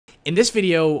In this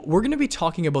video, we're going to be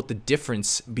talking about the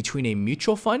difference between a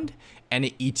mutual fund and an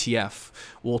ETF.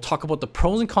 We'll talk about the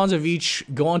pros and cons of each,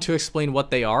 go on to explain what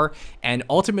they are, and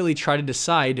ultimately try to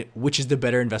decide which is the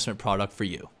better investment product for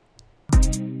you.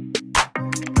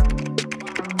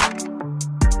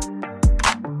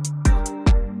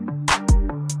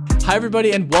 Hi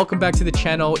everybody and welcome back to the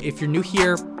channel. If you're new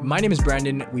here, my name is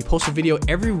Brandon. We post a video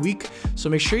every week, so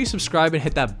make sure you subscribe and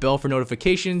hit that bell for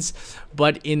notifications.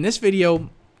 But in this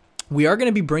video, we are going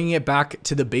to be bringing it back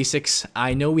to the basics.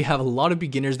 I know we have a lot of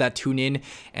beginners that tune in,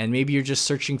 and maybe you're just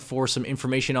searching for some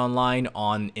information online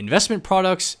on investment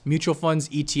products, mutual funds,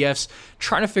 ETFs,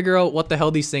 trying to figure out what the hell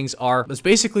these things are. That's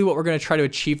basically what we're going to try to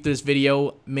achieve through this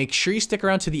video. Make sure you stick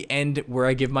around to the end where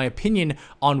I give my opinion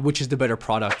on which is the better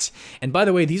product. And by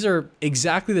the way, these are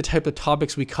exactly the type of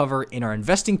topics we cover in our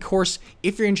investing course.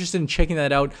 If you're interested in checking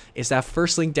that out, it's that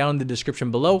first link down in the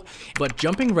description below. But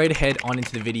jumping right ahead on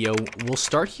into the video, we'll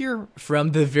start here from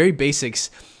the very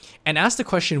basics and ask the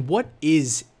question, what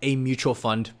is a mutual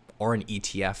fund or an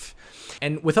ETF?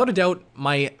 And without a doubt,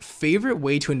 my favorite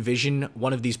way to envision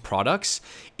one of these products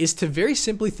is to very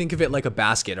simply think of it like a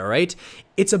basket, all right?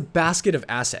 It's a basket of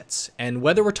assets. And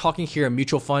whether we're talking here a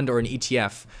mutual fund or an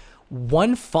ETF,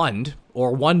 one fund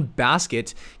or one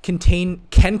basket can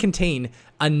contain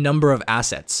a number of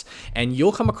assets. And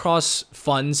you'll come across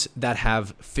funds that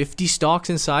have 50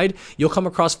 stocks inside. You'll come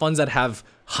across funds that have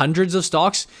hundreds of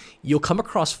stocks. You'll come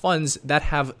across funds that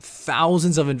have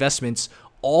thousands of investments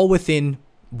all within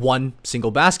one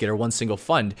single basket or one single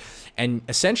fund. And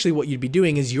essentially what you'd be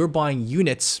doing is you're buying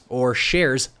units or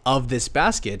shares of this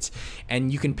basket.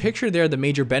 And you can picture there the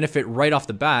major benefit right off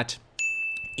the bat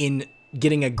in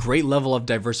getting a great level of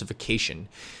diversification.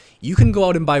 You can go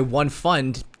out and buy one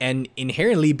fund and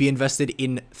inherently be invested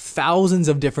in thousands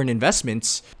of different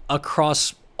investments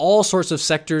across all sorts of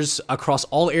sectors, across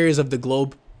all areas of the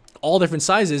globe, all different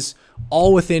sizes,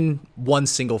 all within one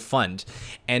single fund.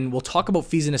 And we'll talk about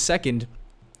fees in a second.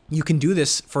 You can do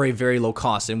this for a very low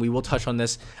cost, and we will touch on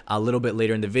this a little bit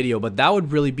later in the video, but that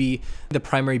would really be the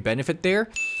primary benefit there,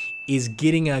 is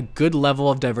getting a good level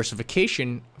of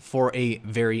diversification for a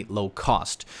very low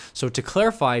cost. So to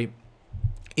clarify,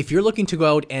 if you're looking to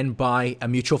go out and buy a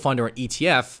mutual fund or an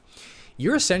ETF,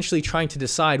 you're essentially trying to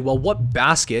decide, well, what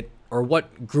basket or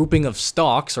what grouping of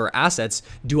stocks or assets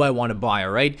do I want to buy,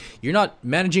 all right? You're not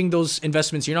managing those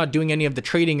investments. You're not doing any of the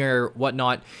trading or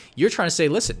whatnot. You're trying to say,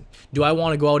 listen, do I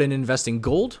want to go out and invest in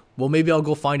gold? Well, maybe I'll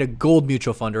go find a gold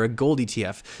mutual fund or a gold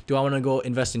ETF. Do I want to go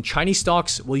invest in Chinese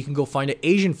stocks? Well, you can go find an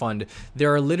Asian fund.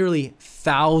 There are literally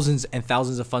thousands and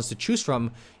thousands of funds to choose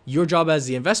from. Your job as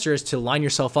the investor is to line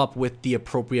yourself up with the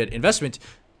appropriate investment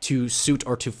to suit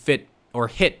or to fit or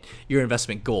hit your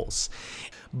investment goals.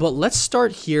 But let's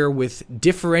start here with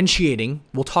differentiating.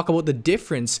 We'll talk about the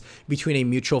difference between a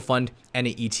mutual fund and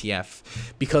an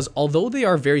ETF, because although they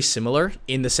are very similar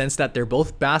in the sense that they're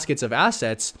both baskets of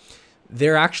assets,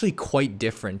 they're actually quite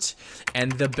different.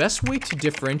 And the best way to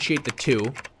differentiate the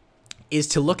two is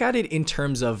to look at it in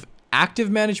terms of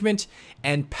active management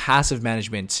and passive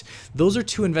management. Those are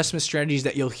two investment strategies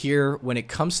that you'll hear when it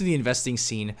comes to the investing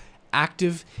scene,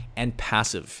 active and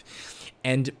passive.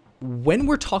 And when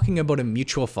we're talking about a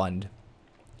mutual fund,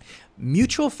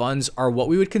 mutual funds are what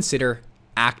we would consider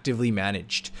actively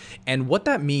managed. And what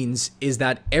that means is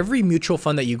that every mutual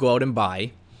fund that you go out and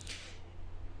buy,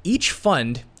 each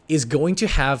fund is going to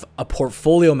have a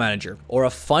portfolio manager or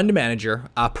a fund manager,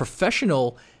 a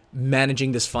professional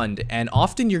managing this fund. And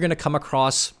often you're going to come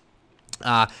across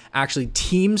actually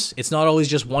teams. It's not always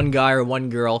just one guy or one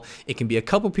girl. It can be a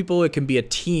couple people. It can be a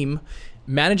team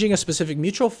managing a specific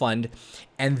mutual fund,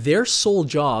 and their sole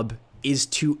job is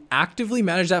to actively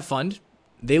manage that fund.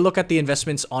 They look at the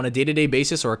investments on a day-to-day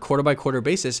basis or a quarter-by-quarter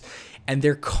basis, and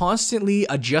they're constantly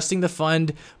adjusting the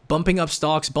fund, bumping up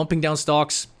stocks, bumping down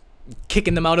stocks,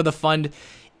 kicking them out of the fund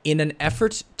in an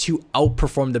effort to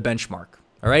outperform the benchmark.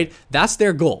 All right, that's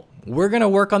their goal. We're going to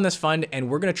work on this fund and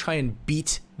we're going to try and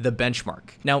beat the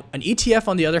benchmark. Now, an ETF,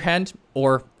 on the other hand,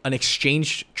 or an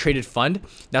exchange traded fund,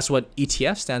 that's what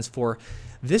ETF stands for.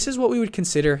 This is what we would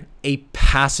consider a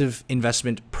passive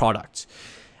investment product.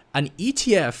 An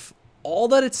ETF, all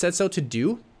that it sets out to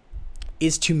do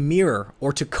is to mirror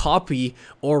or to copy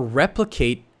or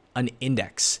replicate an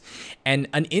index. And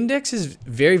an index is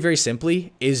very, very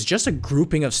simply is just a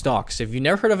grouping of stocks. If you've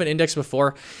never heard of an index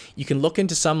before, you can look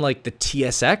into some like the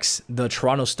TSX, the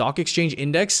Toronto Stock Exchange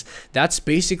Index. That's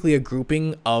basically a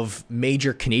grouping of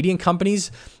major Canadian companies.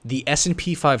 The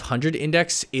S&P 500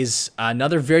 index is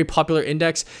another very popular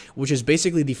index, which is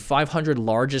basically the 500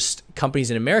 largest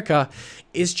companies in America.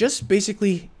 Is just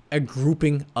basically a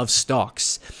grouping of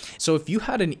stocks. So if you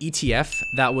had an ETF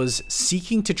that was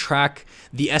seeking to track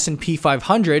the S&P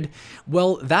 500,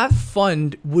 well, that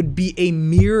fund would be a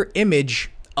mirror image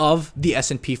of the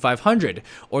S&P 500,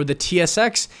 or the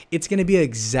TSX. It's going to be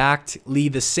exactly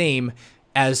the same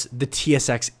as the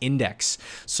TSX index.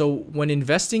 So when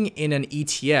investing in an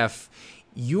ETF,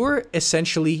 you're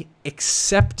essentially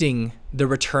accepting the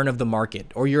return of the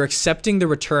market, or you're accepting the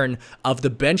return of the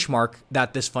benchmark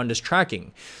that this fund is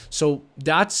tracking. So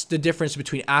that's the difference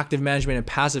between active management and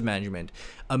passive management.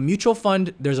 A mutual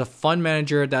fund, there's a fund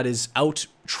manager that is out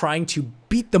trying to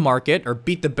beat the market, or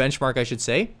beat the benchmark, I should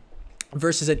say,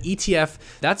 versus an ETF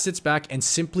that sits back and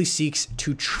simply seeks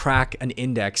to track an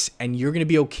index, and you're going to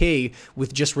be okay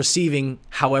with just receiving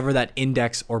however that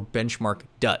index or benchmark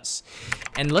does.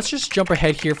 And let's just jump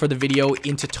ahead here for the video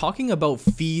into talking about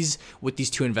fees with these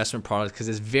two investment products, because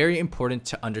it's very important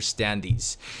to understand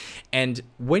these. And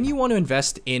when you want to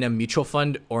invest in a mutual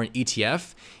fund or an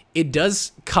ETF, it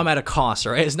does come at a cost,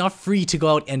 right? It's not free to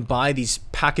go out and buy these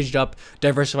packaged up,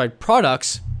 diversified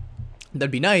products. That'd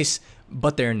be nice,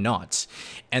 but they're not.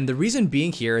 And the reason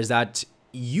being here is that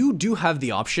you do have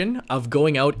the option of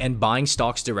going out and buying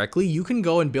stocks directly. You can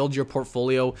go and build your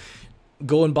portfolio,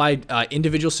 go and buy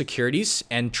individual securities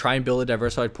and try and build a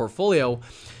diversified portfolio.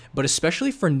 But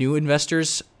especially for new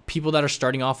investors, people that are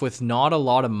starting off with not a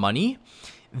lot of money,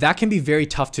 that can be very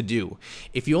tough to do.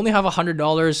 If you only have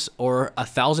 $100 or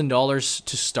 $1,000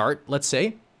 to start, let's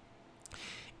say,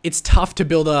 it's tough to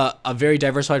build a very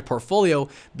diversified portfolio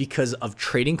because of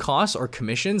trading costs or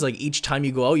commissions. Like each time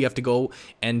you go out, you have to go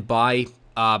and buy,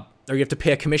 or you have to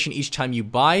pay a commission each time you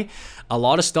buy. A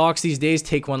lot of stocks these days,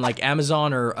 take one like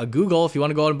Amazon or a Google, if you want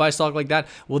to go out and buy a stock like that,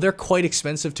 well, they're quite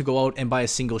expensive to go out and buy a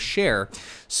single share.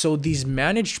 So these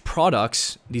managed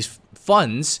products, these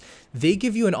funds, they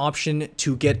give you an option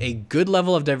to get a good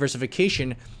level of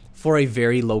diversification for a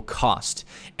very low cost.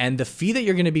 And the fee that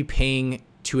you're going to be paying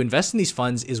to invest in these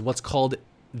funds is what's called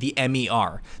the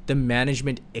MER, the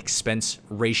management expense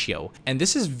ratio. And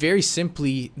this is very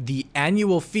simply the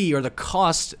annual fee or the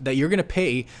cost that you're going to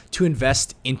pay to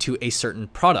invest into a certain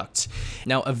product.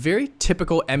 Now, a very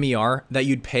typical MER that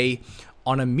you'd pay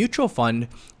on a mutual fund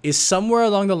is somewhere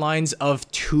along the lines of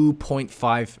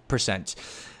 2.5%.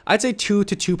 I'd say 2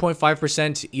 to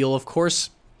 2.5%. You'll, of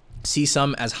course, see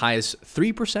some as high as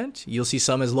 3%. You'll see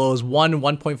some as low as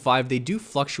 1.5. They do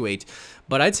fluctuate,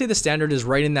 but I'd say the standard is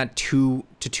right in that 2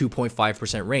 to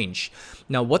 2.5% range.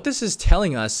 Now, what this is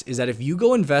telling us is that if you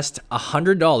go invest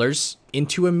 $100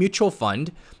 into a mutual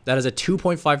fund that has a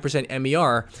 2.5%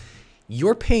 MER,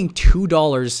 you're paying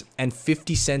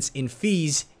 $2.50 in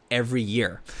fees every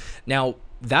year. Now,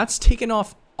 that's taken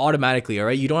off automatically, all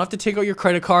right? You don't have to take out your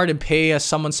credit card and pay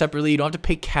someone separately. You don't have to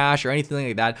pay cash or anything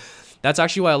like that. That's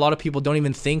actually why a lot of people don't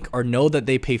even think or know that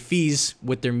they pay fees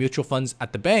with their mutual funds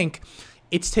at the bank.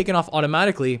 It's taken off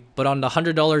automatically, but on the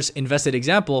 $100 invested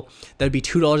example, that'd be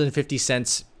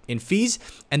 $2.50 in fees,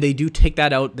 and they do take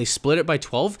that out. They split it by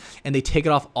 12, and they take it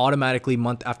off automatically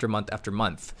month after month after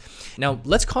month. Now,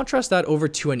 let's contrast that over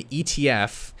to an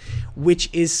ETF, which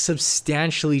is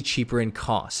substantially cheaper in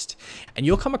cost. And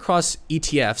you'll come across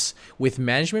ETFs with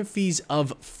management fees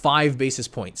of 5 basis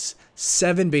points,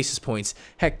 7 basis points.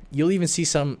 Heck, you'll even see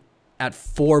some at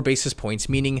 4 basis points,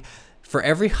 meaning for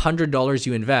every $100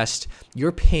 you invest,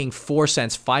 you're paying 4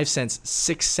 cents, 5 cents,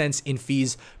 6 cents in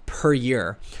fees per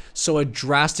year. So a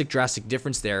drastic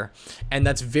difference there. And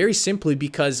that's very simply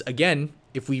because, again,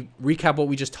 if we recap what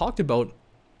we just talked about,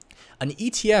 an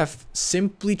ETF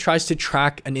simply tries to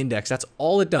track an index. That's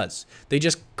all it does. They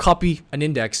just copy an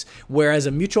index. Whereas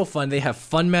a mutual fund, they have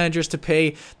fund managers to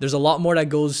pay. There's a lot more that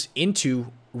goes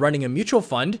into running a mutual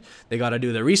fund. They got to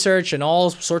do the research and all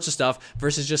sorts of stuff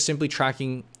versus just simply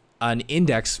tracking an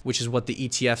index, which is what the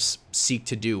ETFs seek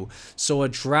to do. So a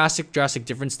drastic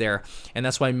difference there. And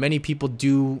that's why many people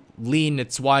do lean.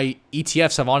 It's why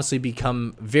ETFs have honestly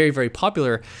become very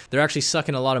popular. They're actually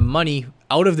sucking a lot of money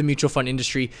out of the mutual fund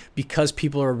industry because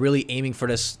people are really aiming for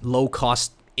this low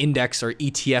cost index or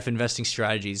ETF investing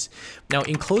strategies. Now,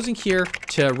 in closing here,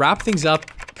 to wrap things up,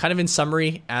 kind of in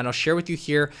summary, and I'll share with you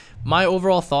here my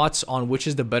overall thoughts on which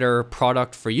is the better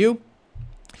product for you.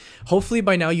 Hopefully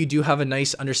by now you do have a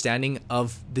nice understanding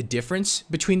of the difference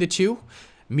between the two.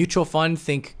 Mutual fund,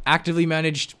 think actively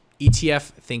managed. ETF,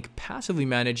 think passively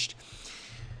managed.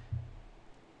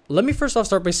 Let me first off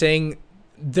start by saying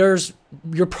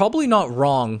you're probably not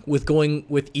wrong with going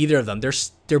with either of them.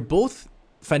 They're both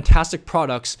fantastic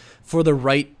products for the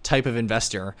right type of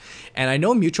investor. And I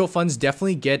know mutual funds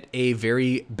definitely get a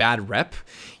very bad rep.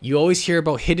 You always hear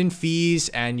about hidden fees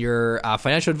and your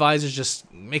financial advisors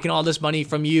just making all this money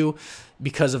from you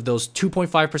because of those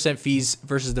 2.5% fees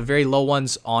versus the very low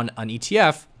ones on an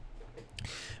ETF.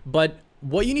 But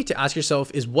what you need to ask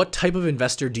yourself is, what type of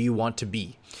investor do you want to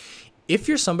be? If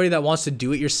you're somebody that wants to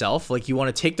do it yourself, like you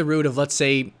want to take the route of, let's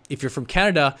say, if you're from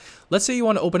Canada, let's say you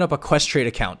want to open up a Questrade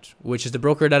account, which is the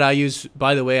broker that I use.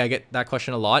 By the way, I get that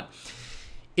question a lot.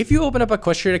 If you open up a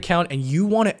Questrade account and you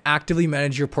want to actively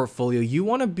manage your portfolio, you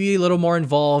want to be a little more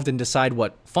involved and decide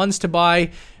what funds to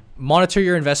buy, monitor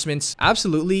your investments,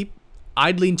 absolutely,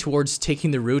 I'd lean towards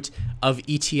taking the route of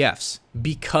ETFs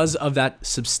because of that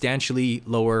substantially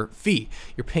lower fee.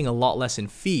 You're paying a lot less in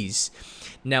fees.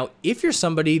 Now, if you're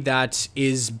somebody that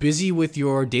is busy with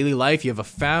your daily life, you have a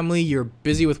family, you're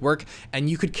busy with work, and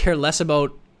you could care less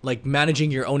about like managing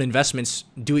your own investments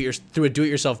through a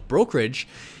do-it-yourself brokerage,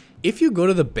 if you go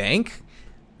to the bank,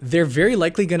 they're very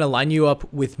likely going to line you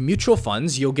up with mutual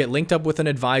funds. You'll get linked up with an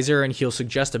advisor and he'll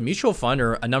suggest a mutual fund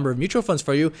or a number of mutual funds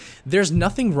for you. There's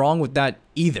nothing wrong with that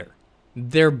either.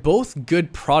 They're both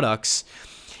good products.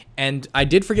 And I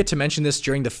did forget to mention this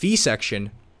during the fee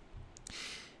section.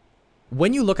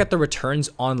 When you look at the returns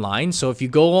online, so if you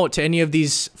go out to any of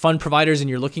these fund providers and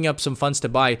you're looking up some funds to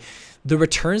buy, the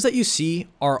returns that you see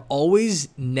are always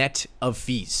net of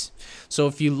fees. So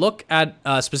if you look at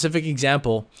a specific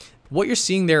example, what you're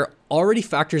seeing there already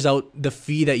factors out the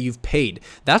fee that you've paid.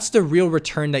 That's the real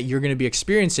return that you're going to be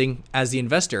experiencing as the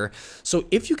investor. So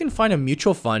if you can find a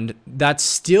mutual fund that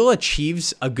still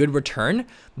achieves a good return,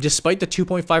 despite the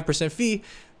 2.5% fee,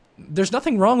 there's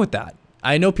nothing wrong with that.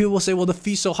 I know people will say, well, the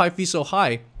fee's so high, fee's so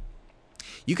high.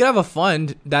 You could have a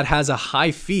fund that has a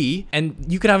high fee and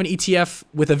you could have an ETF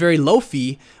with a very low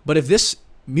fee, but if this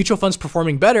mutual fund's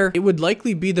performing better, it would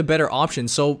likely be the better option.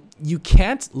 So you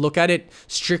can't look at it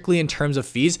strictly in terms of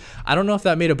fees. I don't know if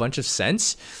that made a bunch of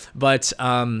sense, but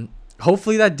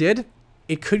hopefully that did.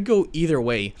 It could go either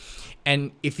way.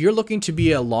 And if you're looking to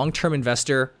be a long-term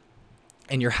investor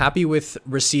and you're happy with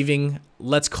receiving,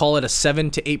 let's call it a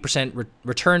 7 to 8%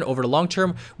 return over the long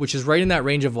term, which is right in that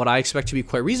range of what I expect to be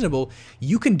quite reasonable,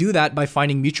 you can do that by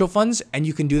finding mutual funds and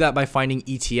you can do that by finding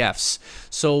ETFs.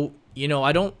 So, you know,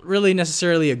 I don't really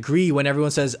necessarily agree when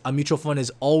everyone says a mutual fund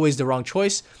is always the wrong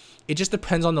choice. It just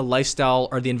depends on the lifestyle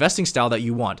or the investing style that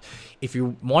you want. If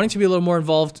you're wanting to be a little more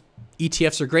involved,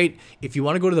 ETFs are great. If you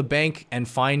want to go to the bank and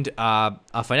find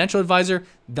a financial advisor,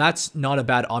 that's not a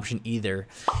bad option either.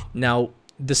 Now,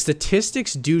 the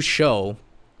statistics do show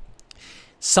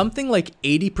something like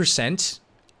 80%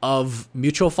 of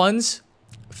mutual funds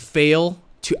fail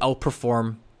to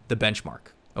outperform the benchmark.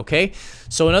 Okay.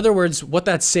 So in other words, what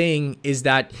that's saying is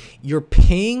that you're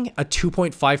paying a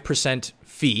 2.5%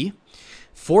 fee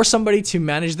for somebody to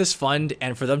manage this fund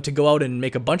and for them to go out and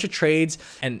make a bunch of trades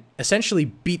and essentially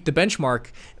beat the benchmark.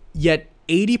 Yet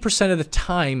 80% of the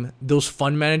time, those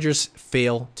fund managers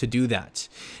fail to do that.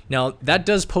 Now, that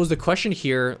does pose the question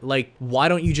here, like, why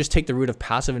don't you just take the route of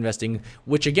passive investing,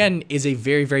 which again is a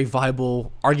very, very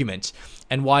viable argument,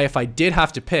 and why if I did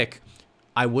have to pick,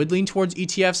 I would lean towards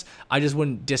ETFs. I just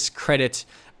wouldn't discredit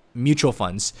mutual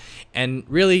funds. And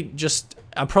really just,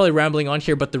 I'm probably rambling on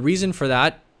here, but the reason for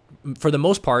that, for the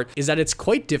most part, is that it's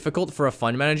quite difficult for a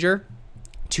fund manager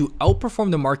to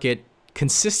outperform the market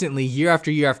consistently year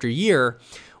after year after year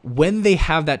when they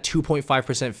have that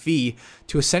 2.5% fee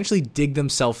to essentially dig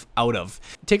themselves out of.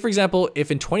 Take, for example, if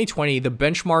in 2020 the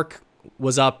benchmark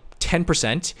was up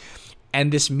 10%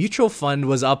 and this mutual fund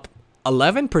was up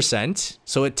 11%,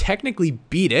 so it technically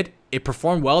beat it. It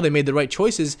performed well. They made the right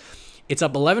choices. It's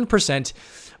up 11%.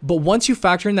 But once you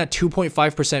factor in that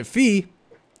 2.5% fee,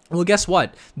 well, guess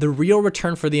what? The real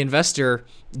return for the investor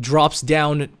drops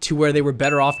down to where they were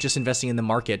better off just investing in the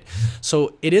market.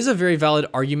 So it is a very valid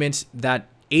argument that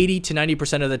 80 to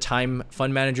 90% of the time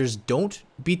fund managers don't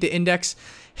beat the index.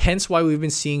 Hence why we've been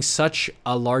seeing such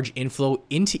a large inflow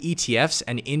into ETFs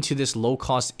and into this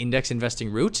low-cost index investing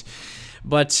route.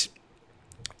 But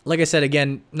like I said,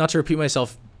 again, not to repeat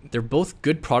myself, they're both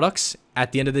good products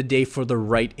at the end of the day for the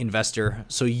right investor.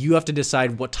 So you have to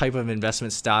decide what type of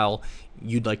investment style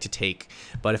you'd like to take.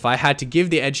 But if I had to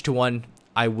give the edge to one,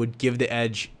 I would give the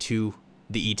edge to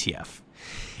the ETF.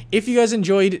 If you guys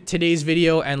enjoyed today's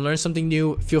video and learned something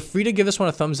new, feel free to give this one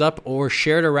a thumbs up or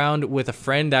share it around with a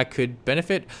friend that could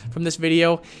benefit from this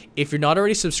video. If you're not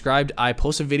already subscribed, I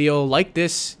post a video like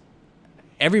this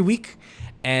every week,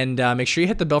 and make sure you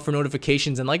hit the bell for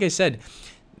notifications. And like I said,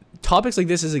 topics like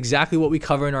this is exactly what we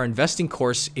cover in our investing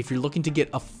course. If you're looking to get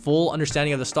a full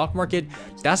understanding of the stock market,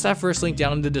 that's that first link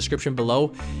down in the description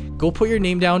below. Go put your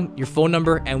name down, your phone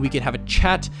number, and we can have a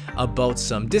chat about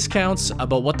some discounts,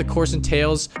 about what the course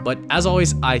entails. But as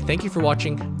always, I thank you for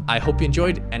watching. I hope you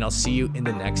enjoyed, and I'll see you in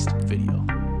the next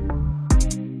video.